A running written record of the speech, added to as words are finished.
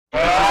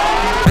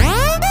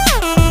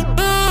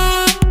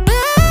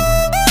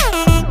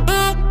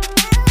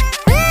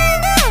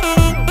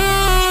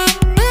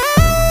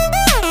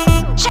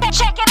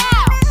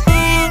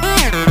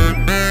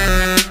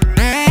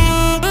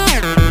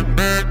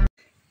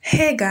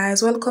Hey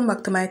guys, welcome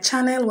back to my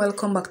channel.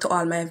 Welcome back to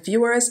all my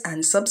viewers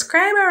and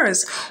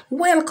subscribers.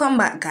 Welcome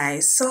back,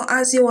 guys. So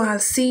as you all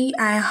see,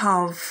 I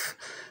have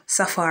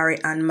Safaree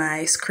on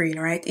my screen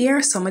right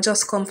here. So I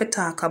just come to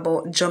talk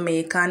about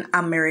Jamaican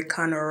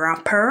American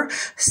rapper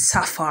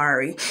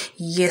Safaree.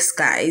 Yes,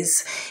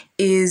 guys,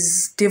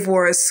 his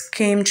divorce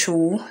came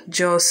through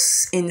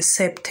just in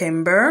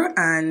September,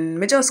 and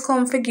me just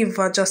come to give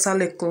her just a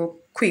little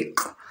quick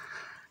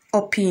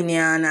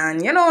opinion,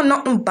 and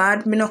nothing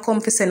bad. Me not come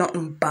to say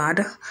nothing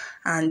bad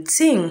and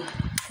thing.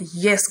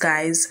 Yes,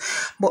 guys,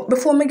 but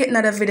before me get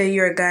another video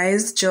here,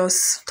 guys,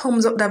 just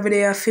thumbs up that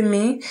video for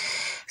me,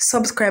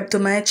 subscribe to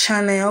my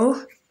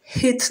channel,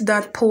 hit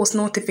that post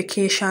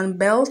notification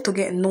bell to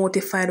get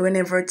notified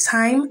whenever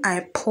time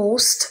I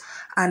post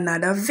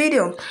another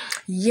video.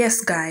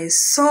 Yes,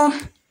 guys, so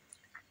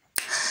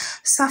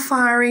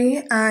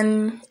Safaree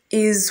and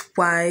his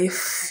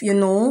wife,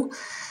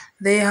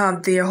 they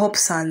have their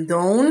ups and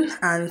downs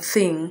and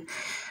thing.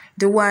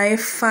 The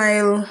wife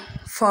filed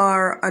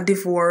for a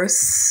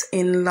divorce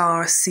in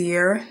last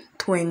year,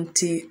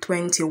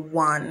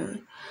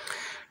 2021.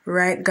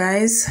 Right,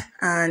 guys?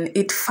 And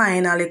it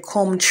finally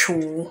come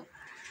true.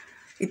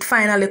 It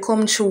finally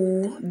come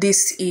true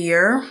this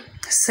year,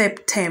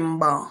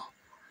 September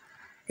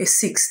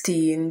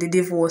 16. The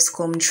divorce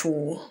come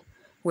true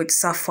with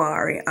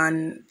Safaree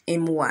and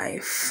him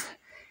wife.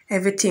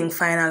 Everything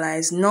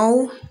finalized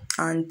now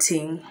and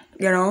thing,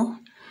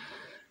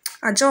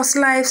 I just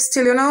life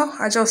still,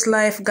 I just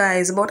life,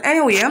 guys. But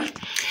anyway,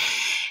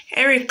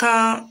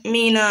 Erica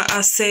Mina,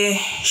 I say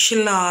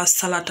she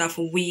lost a lot of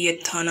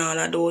weight and all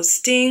of those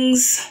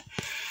things.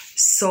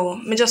 So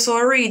me just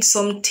want to read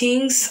some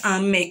things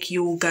and make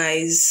you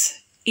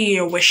guys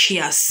hear what she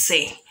has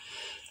say.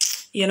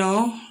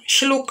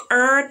 She look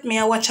hurt. Me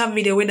I watch a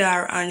video with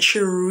her and she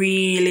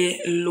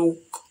really look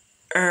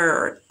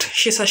hurt.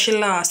 She said she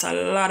lost a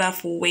lot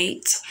of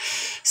weight.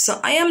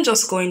 So I am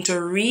just going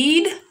to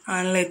read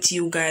and let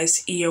you guys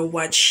hear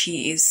what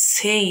she is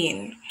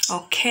saying.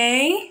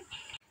 Okay?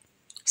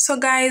 So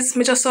guys,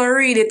 me just want to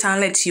read it and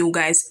let you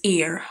guys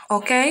hear.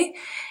 Okay?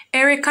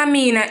 Erica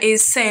Mina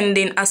is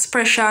sending a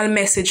special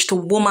message to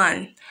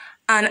woman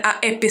on an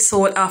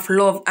episode of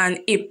Love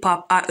and Hip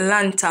Hop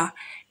Atlanta.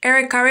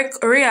 Erica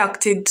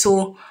reacted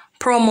to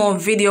promo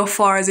video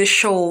for the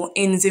show.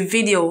 In the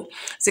video,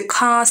 the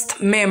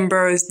cast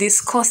members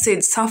discussed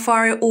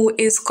Safaree, who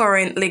is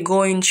currently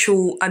going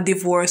through a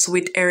divorce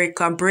with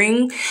Erica,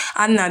 bring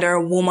another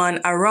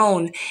woman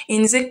around.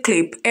 In the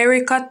clip,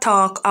 Erica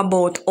talk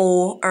about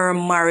how her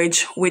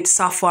marriage with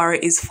Safaree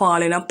is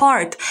falling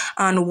apart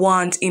and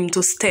want him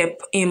to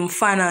step in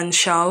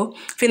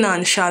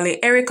financially.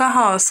 Erica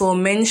also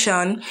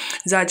mentioned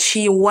that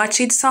she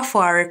watched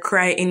Safaree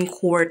cry in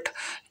court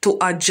to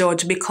a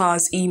judge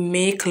because he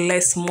make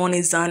less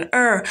money than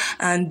her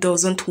and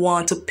doesn't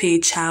want to pay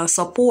child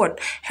support.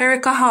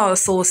 Erica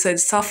also said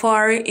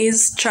Safaree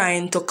is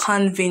trying to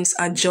convince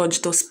a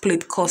judge to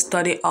split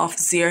custody of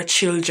their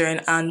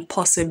children and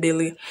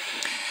possibly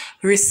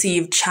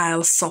receive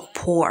child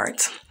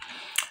support.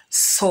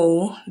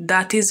 So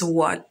that is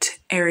what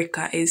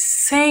Erica is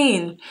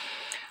saying.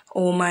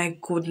 Oh my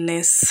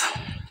goodness.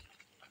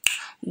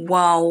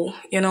 Wow,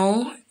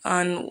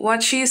 and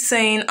what she's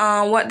saying,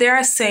 what they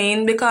are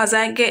saying, because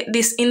I get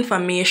this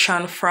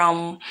information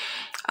from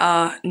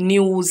a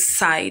news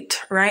site,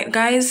 right,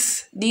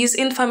 guys? These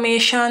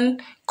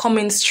information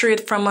coming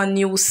straight from a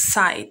news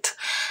site,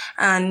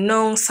 and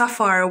now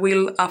Safaree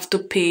will have to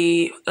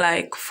pay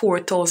like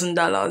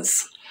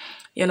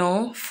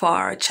 $4,000,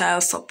 for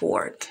child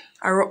support,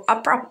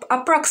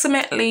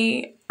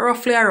 approximately,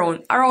 roughly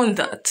around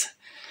that,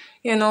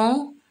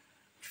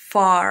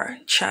 for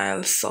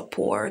child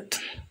support.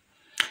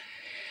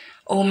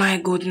 Oh my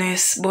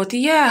goodness. But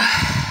yeah,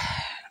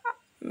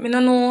 I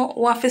don't know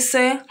what to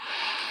say,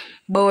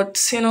 but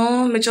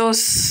me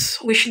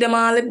just wish them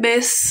all the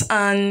best,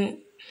 and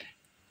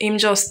him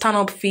just stand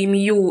up for him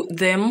youth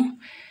them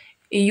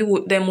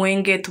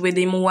when get with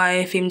him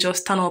wife. Him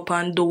just stand up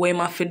and do what him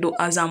have to do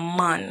as a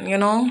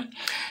man,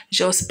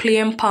 just play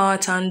him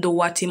part and do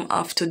what him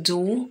have to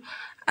do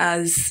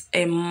as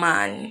a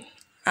man.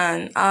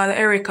 And all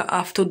Erica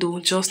have to do,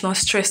 just not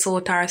stress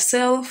out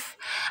herself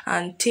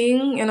and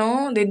thing,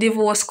 The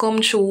divorce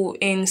come through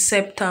in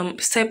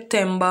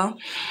September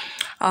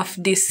of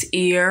this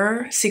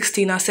year,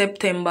 16th of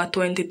September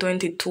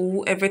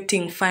 2022.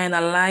 Everything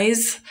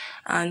finalized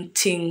and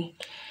thing.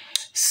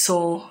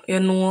 So,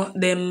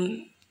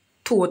 them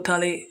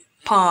totally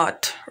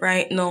part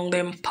right now,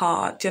 them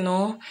part,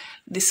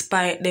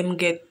 despite them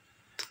get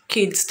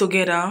kids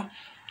together,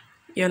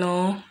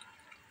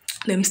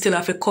 them still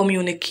have to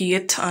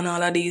communicate and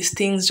all of these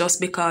things just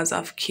because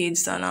of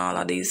kids and all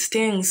of these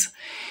things,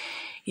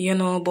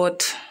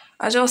 but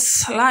I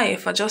just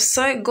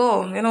say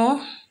go,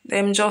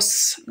 them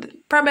just,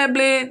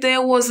 probably they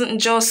wasn't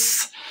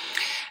just,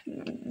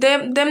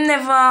 them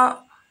never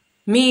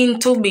mean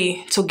to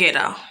be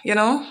together,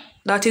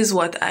 that is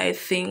what I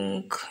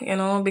think,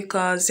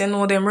 because,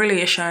 them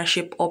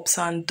relationship ups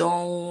and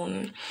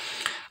down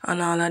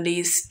and all of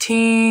these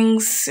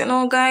things, you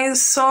know,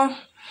 guys. So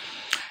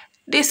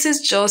this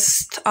is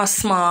just a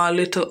small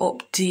little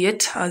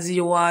update. As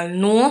you all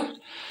know,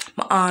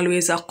 I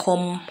always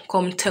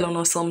come telling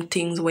us some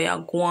things where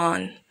are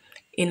going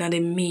in the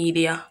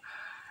media.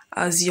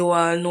 As you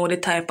all know, the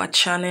type of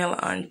channel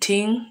and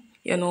thing,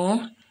 you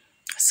know.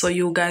 So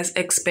you guys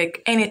expect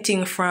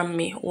anything from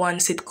me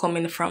once it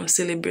coming from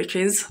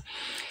celebrities,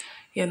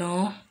 you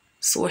know,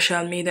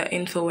 social media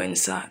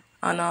influencer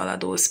and all of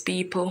those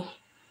people.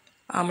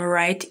 I'm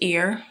right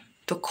here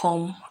to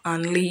come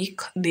and leak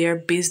their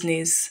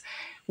business,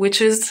 which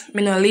is,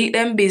 me not leak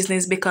them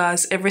business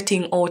because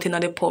everything out in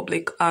the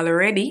public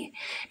already.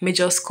 Me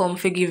just come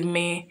to give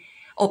me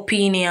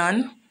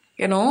opinion,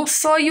 you know.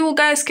 So you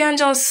guys can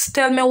just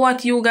tell me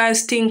what you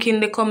guys think in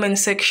the comment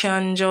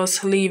section.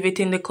 Just leave it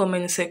in the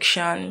comment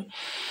section.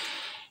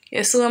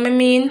 You see what I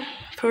mean?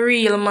 For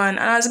real, man.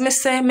 And as me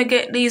say, me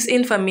get these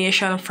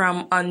information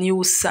from a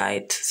news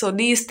site. So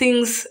these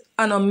things,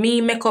 I know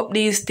me make up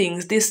these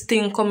things. This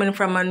thing coming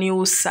from a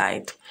news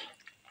site.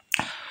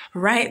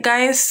 Right,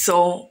 guys?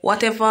 So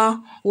whatever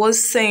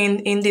was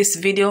saying in this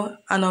video,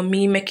 I know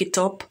me make it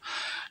up.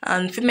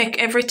 And to make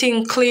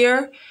everything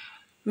clear,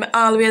 me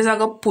always I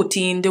go put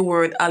in the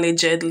word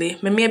allegedly.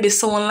 Me maybe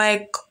sound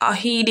like a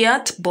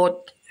idiot,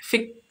 but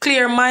to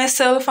clear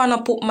myself and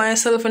I put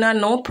myself in a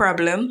no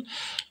problem,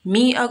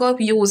 me I go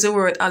use the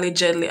word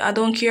allegedly. I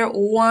don't care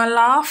who want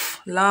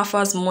laugh. Laugh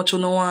as much as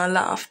no want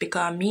laugh,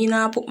 because me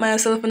now put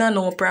myself in a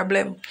no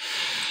problem.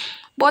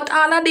 But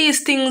all of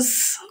these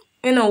things,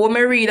 you know, when I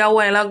read a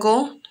while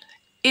ago,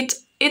 it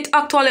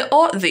actually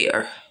out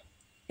there.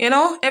 You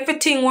know,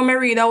 everything when I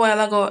read a while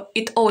ago,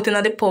 it out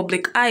in the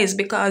public eyes,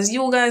 because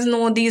you guys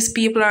know these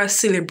people are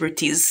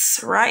celebrities,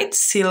 right?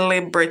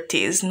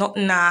 Celebrities,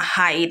 nothing to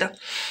hide.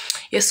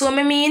 You see what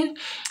I mean?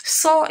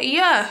 So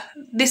yeah,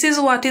 this is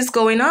what is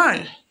going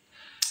on.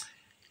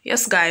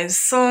 Yes, guys.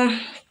 So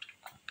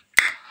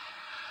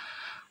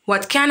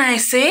what can I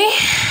say?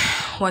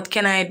 What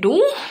can I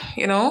do?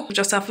 You know,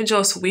 just have to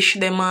just wish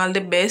them all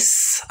the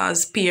best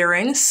as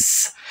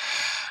parents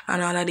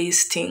and all of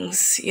these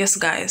things. Yes,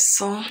 guys.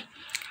 So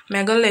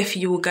I'm gonna let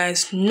you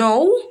guys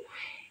know,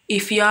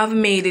 if you have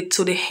made it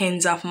to the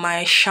end of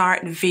my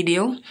short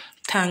video,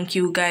 thank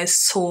you guys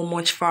so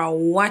much for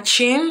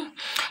watching.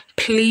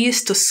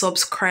 Please to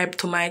subscribe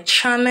to my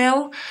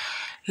channel,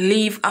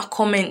 leave a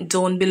comment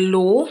down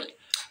below,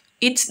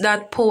 hit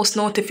that post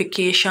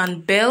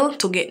notification bell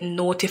to get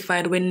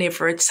notified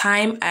whenever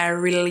time I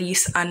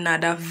release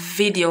another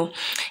video.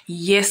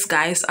 Yes,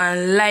 guys,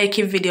 and like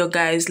the video,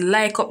 guys.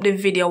 Like up the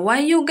video.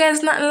 Why you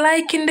guys not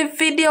liking the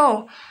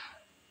video?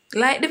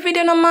 Like the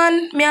video, no,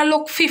 man. Me I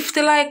look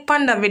 50 like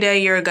panda video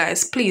here,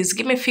 guys. Please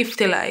give me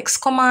 50 likes.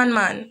 Come on,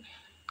 man.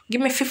 Give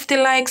me 50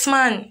 likes,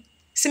 man.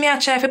 See me I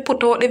try to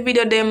put out the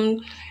video them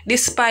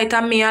despite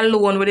of me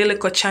alone with the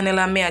little channel,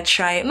 and me I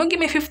try. No, give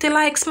me 50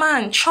 likes,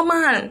 man. Come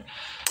on.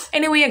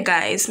 Anyway,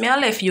 guys, me I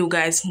let you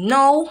guys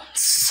know.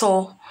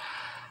 So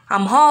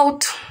I'm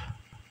out.